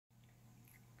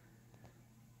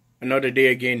Another day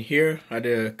again here at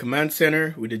the command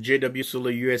center with the JW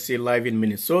Solar USA live in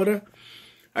Minnesota.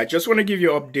 I just want to give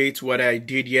you an update what I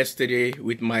did yesterday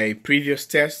with my previous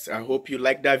test. I hope you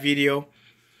liked that video,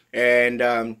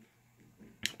 and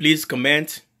please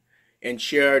comment and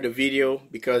share the video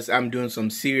because I'm doing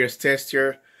some serious tests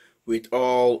here with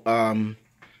all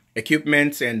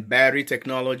equipment and battery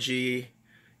technology,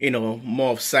 you know,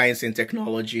 more of science and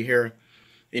technology here.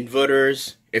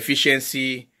 Inverters,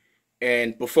 efficiency,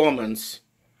 and performance,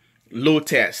 load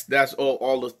test. That's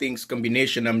all the things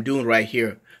combination I'm doing right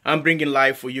here. I'm bringing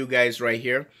live for you guys right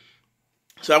here.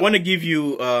 So I want to give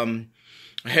you a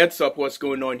heads up what's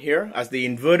going on here as the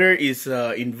inverter is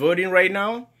inverting right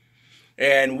now.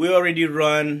 And we already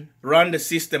run the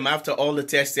system after all the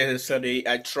tests yesterday.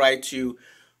 I tried to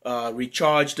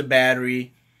recharge the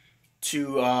battery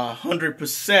to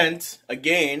 100%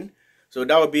 again. So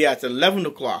that would be at 11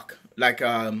 o'clock. Like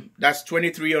that's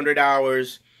 2300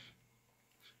 hours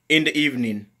in the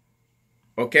evening.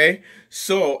 Okay,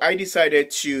 so I decided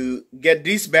to get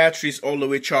these batteries all the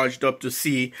way charged up to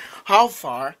see how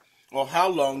far or how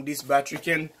long this battery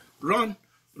can run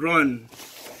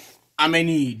how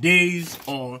many days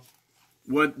or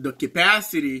what the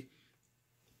capacity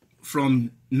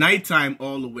from nighttime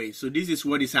all the way. So this is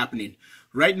what is happening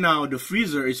right now. The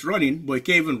freezer is running, but it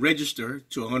can't even register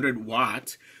to 100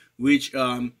 watts, which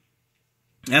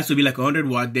it has to be like 100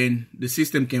 watt, then the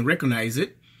system can recognize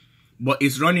it. But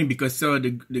it's running because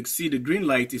see the green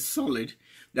light is solid.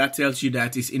 That tells you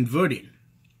that it's inverting.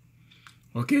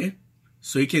 Okay,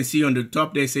 so you can see on the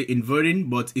top they say inverting,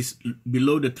 but it's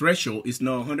below the threshold. It's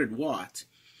now 100 watt.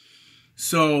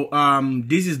 So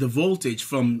this is the voltage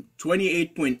from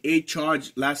 28.8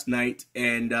 charge last night,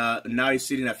 and now it's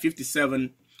sitting at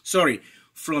 57. Sorry,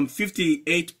 from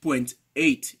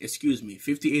 58.8. Excuse me,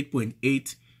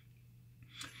 58.8.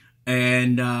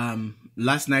 And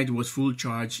last night was full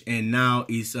charge, and now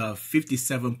is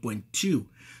 57.2.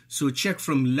 So check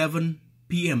from 11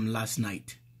 p.m. last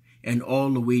night and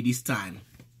all the way this time.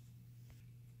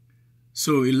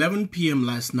 So 11 p.m.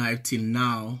 last night till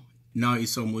now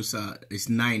it's almost it's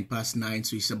 9 past 9,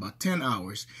 so it's about 10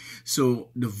 hours. So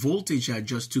the voltage I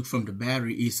just took from the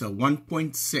battery is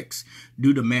 1.6.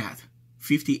 Do the math.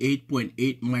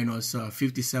 58.8 minus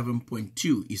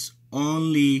 57.2 is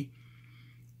only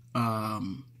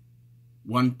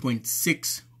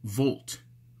 1.6 volt,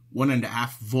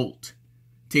 1.5 volt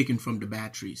taken from the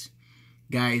batteries.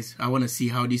 Guys, I want to see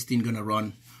how this thing gonna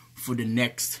run for the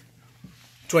next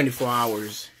 24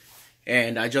 hours,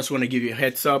 and I just want to give you a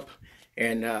heads up.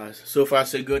 And so far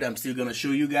so good. I'm still gonna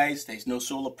show you guys. There's no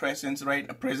solar present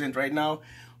right now.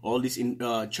 All these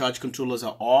charge controllers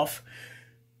are off.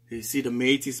 You see the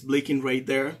mate is blinking right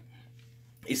there.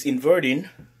 It's inverting.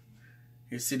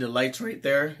 You see the lights right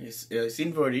there. It's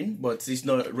inverting, but it's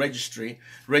not registering.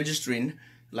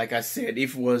 Like I said,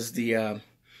 if it was the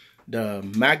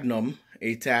Magnum,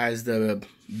 it has the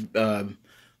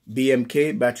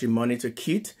BMK battery monitor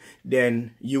kit,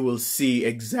 then you will see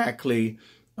exactly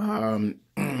how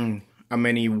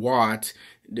many watt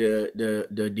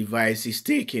the device is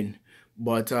taking.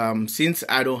 But since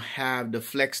I don't have the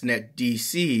FlexNet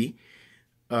DC,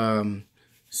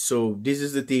 so this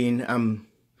is the thing.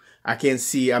 I can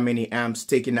see how many amps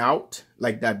taken out,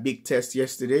 like that big test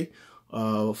yesterday,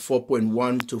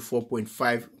 4.1 to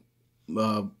 4.5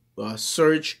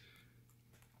 surge,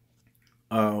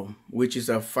 which is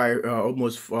a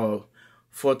almost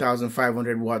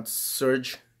 4,500 watt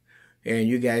surge, and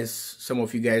you guys, some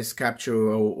of you guys capture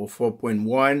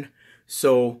 4.1.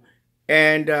 So,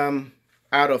 and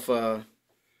out of a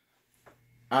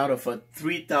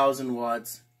 3,000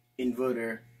 watts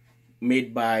inverter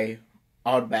made by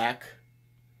OutBack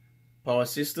Power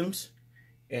Systems,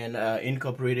 and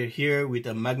incorporated here with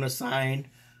a Magnum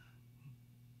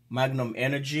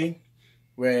Energy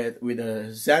with a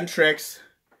Xantrex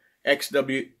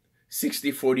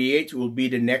XW6048 will be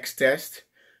the next test,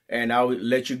 and I'll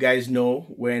let you guys know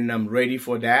when I'm ready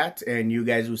for that, and you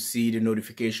guys will see the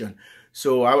notification.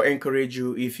 So I'll encourage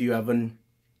you, if you haven't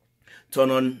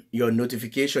turned on your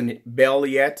notification bell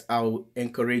yet, I'll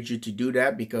encourage you to do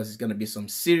that, because it's going to be some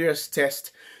serious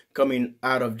tests coming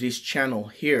out of this channel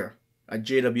here at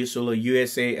JW Solar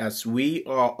USA, as we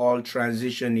are all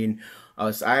transitioning,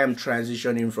 as I am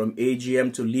transitioning from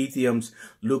AGM to lithiums.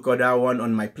 Look at that one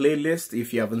on my playlist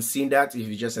if you haven't seen that. If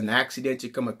it's just an accident you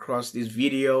come across this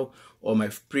video or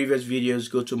my previous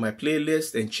videos, go to my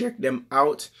playlist and check them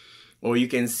out. Or you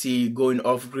can see going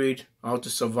off grid, how to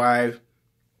survive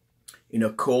in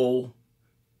a cold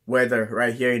weather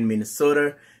right here in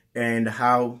Minnesota, and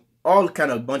how all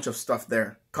kind of bunch of stuff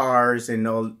there, cars and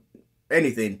all,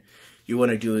 anything. you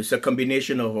want to do. It's a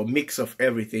combination of a mix of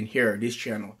everything here, this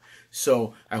channel.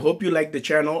 So I hope you like the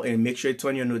channel, and make sure you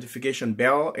turn your notification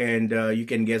bell, and you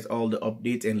can get all the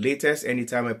updates and latest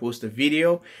anytime I post a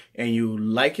video and you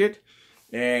like it,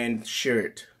 and share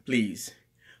it, please.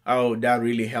 Oh, that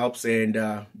really helps. And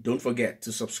don't forget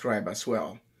to subscribe as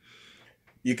well.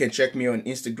 You can check me on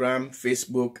Instagram,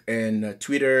 Facebook, and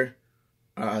Twitter,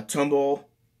 Tumblr,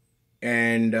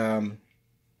 and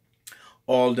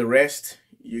all the rest.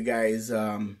 You guys,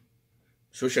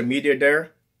 social media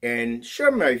there, and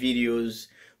share my videos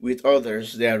with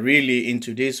others that are really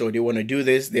into this, or they want to do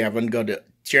this. They haven't got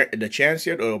the chance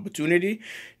yet or opportunity.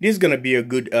 This is gonna be a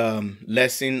good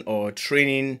lesson or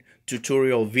training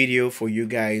tutorial video for you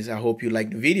guys. I hope you like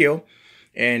the video,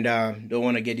 and don't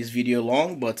want to get this video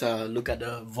long, but look at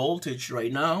the voltage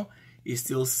right now. It's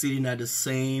still sitting at the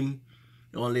same,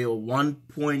 only a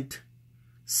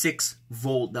 1.6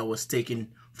 volt that was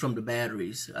taken from the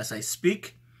batteries as I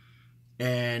speak.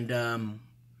 And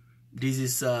this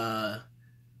is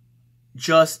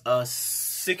just a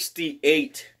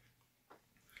 68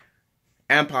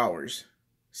 amp hours,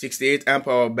 68 amp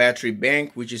hour battery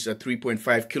bank, which is a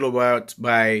 3.5 kilowatt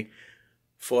by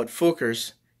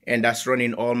FOCUS, and that's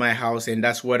running all my house. And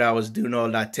that's what I was doing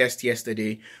all that test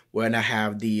yesterday, when I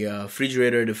have the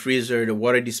refrigerator, the freezer, the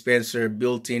water dispenser,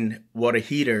 built-in water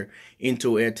heater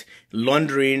into it,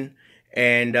 laundering,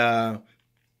 and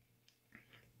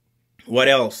what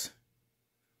else?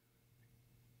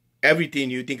 Everything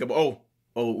you think about.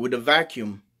 Oh, with the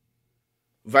vacuum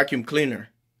cleaner.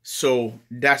 So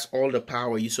that's all the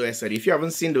power you saw yesterday. If you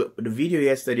haven't seen the video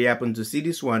yesterday, happen to see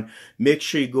this one, make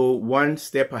sure you go one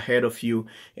step ahead of you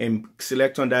and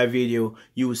select on that video.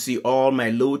 You will see all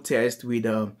my load test with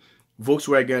a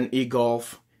Volkswagen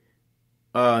e-Golf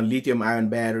lithium ion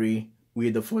battery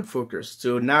with the Ford Focus.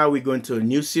 So now we're going to a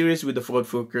new series with the Ford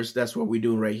Focus. That's what we're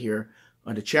doing right here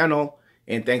on the channel.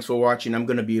 And thanks for watching. I'm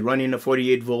going to be running the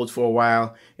 48 volts for a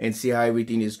while and see how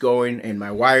everything is going. And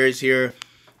my wires here,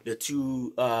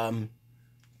 the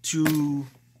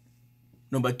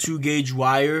number 2 gauge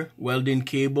wire welding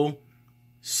cable.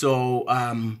 So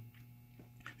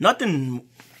nothing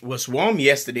was warm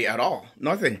yesterday at all,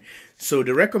 nothing. So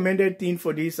the recommended thing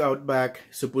for this OutBack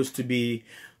is supposed to be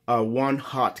a 1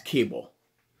 hot cable,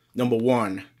 number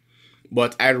 1,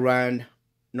 but I ran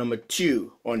number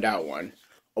 2 on that one.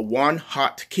 A 1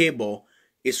 hot cable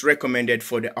is recommended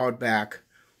for the OutBack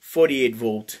 48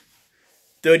 volt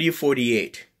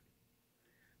 3048.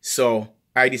 So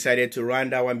I decided to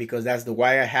run that one because that's the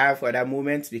wire I have for that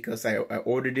moment, because I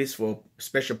ordered this for a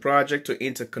special project to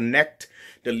interconnect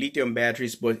the lithium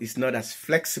batteries, but it's not as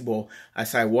flexible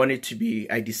as I want it to be.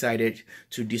 I decided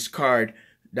to discard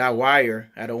that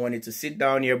wire. I don't want it to sit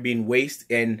down here being waste.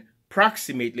 And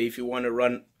approximately, if you want to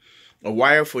run a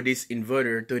wire for this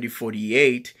inverter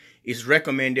 3048, it's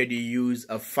recommended you use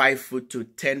a 5 foot to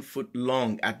 10 foot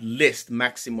long, at least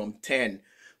maximum 10.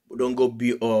 Don't go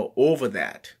over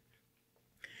that.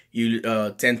 You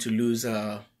tend to lose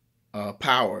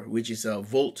power, which is a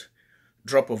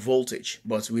drop of voltage.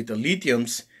 But with the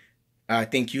lithiums, I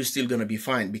think you're still gonna be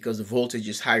fine because the voltage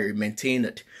is higher. Maintain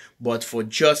it. But for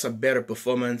just a better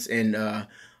performance and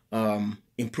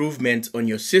improvement on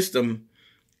your system,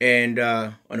 and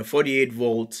on a 48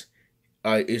 volt,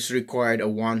 it's required a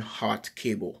 1 hot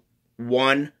cable,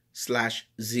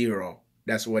 1/0.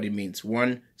 That's what it means,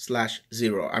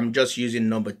 1/0. I'm just using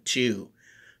number 2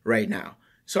 right now.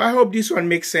 So I hope this one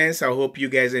makes sense. I hope you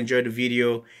guys enjoyed the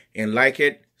video and like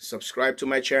it. Subscribe to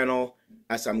my channel,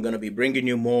 as I'm going to be bringing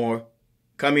you more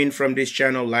coming from this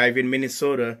channel live in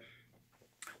Minnesota.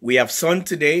 We have sun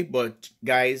today, but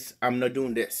guys, I'm not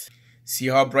doing this. See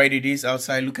how bright it is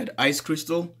outside? Look at the ice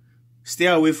crystal. Stay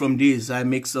away from this. I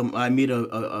made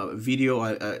a video.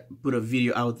 I put a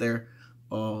video out there.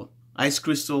 Ice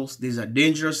crystals, these are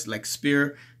dangerous, like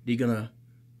spear. They're gonna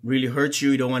really hurt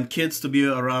you. You don't want kids to be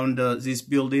around this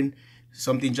building.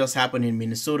 Something just happened in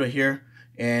Minnesota here,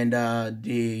 and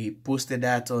they posted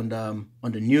that on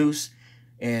the news.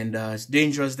 And it's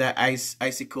dangerous. That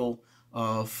icicle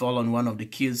fall on one of the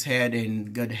kids' head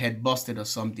and got the head busted or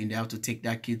something. They have to take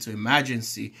that kid to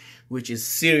emergency, which is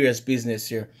serious business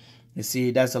here. You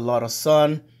see, that's a lot of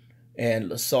sun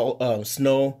and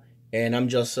snow, and I'm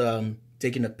just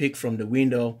taking a pic from the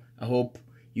window. I hope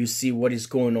you see what is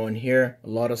going on here. A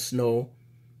lot of snow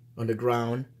on the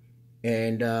ground,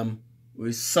 and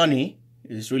it's sunny.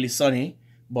 It's really sunny,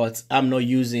 but I'm not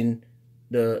using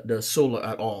the solar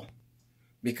at all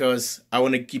because I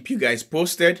want to keep you guys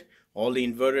posted. All the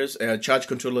inverters, charge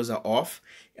controllers are off.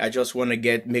 I just want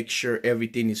to make sure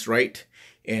everything is right.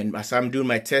 And as I'm doing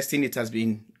my testing, it has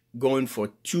been going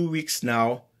for 2 weeks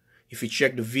now. If you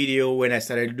check the video when I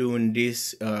started doing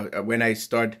this, when I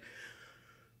start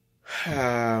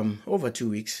over 2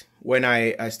 weeks, when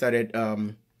I started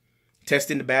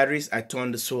testing the batteries, I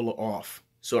turned the solar off.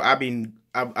 So I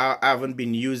haven't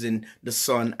been using the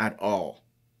sun at all.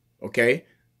 Okay,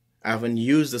 I haven't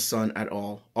used the sun at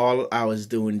all. All I was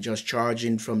doing just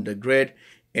charging from the grid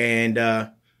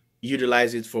and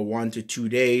utilize it for 1 to 2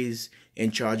 days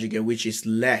and charge again, which is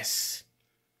less.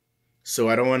 So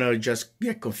I don't want to just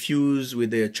get confused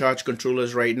with the charge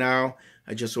controllers right now.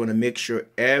 I just want to make sure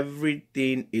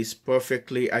everything is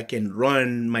perfectly. I can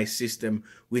run my system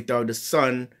without the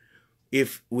sun.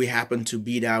 If we happen to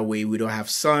be that way, we don't have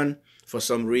sun for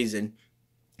some reason,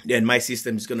 then my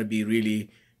system is going to be really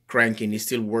cranking. It's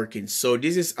still working. So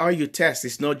this is how you test.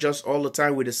 It's not just all the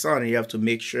time with the sun. You have to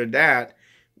make sure that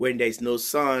when there's no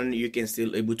sun, you can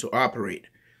still able to operate.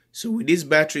 So with these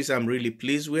batteries, I'm really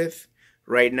pleased with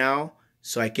right now.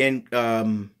 So I can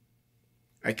cut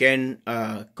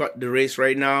the race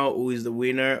right now, who is the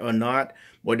winner or not,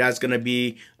 but that's gonna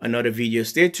be another video.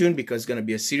 Stay tuned, because it's gonna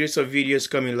be a series of videos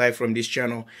coming live from this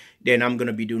channel. Then I'm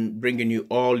gonna be bringing you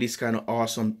all these kind of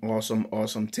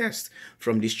awesome tests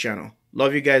from this channel.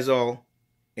 Love you guys all,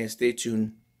 and stay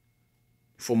tuned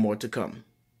for more to come.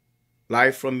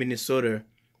 Live from Minnesota,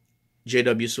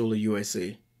 JW Solar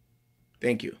USA.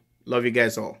 Thank you. Love you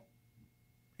guys all,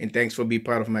 and thanks for being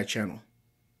part of my channel.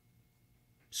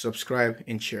 Subscribe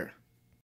and share.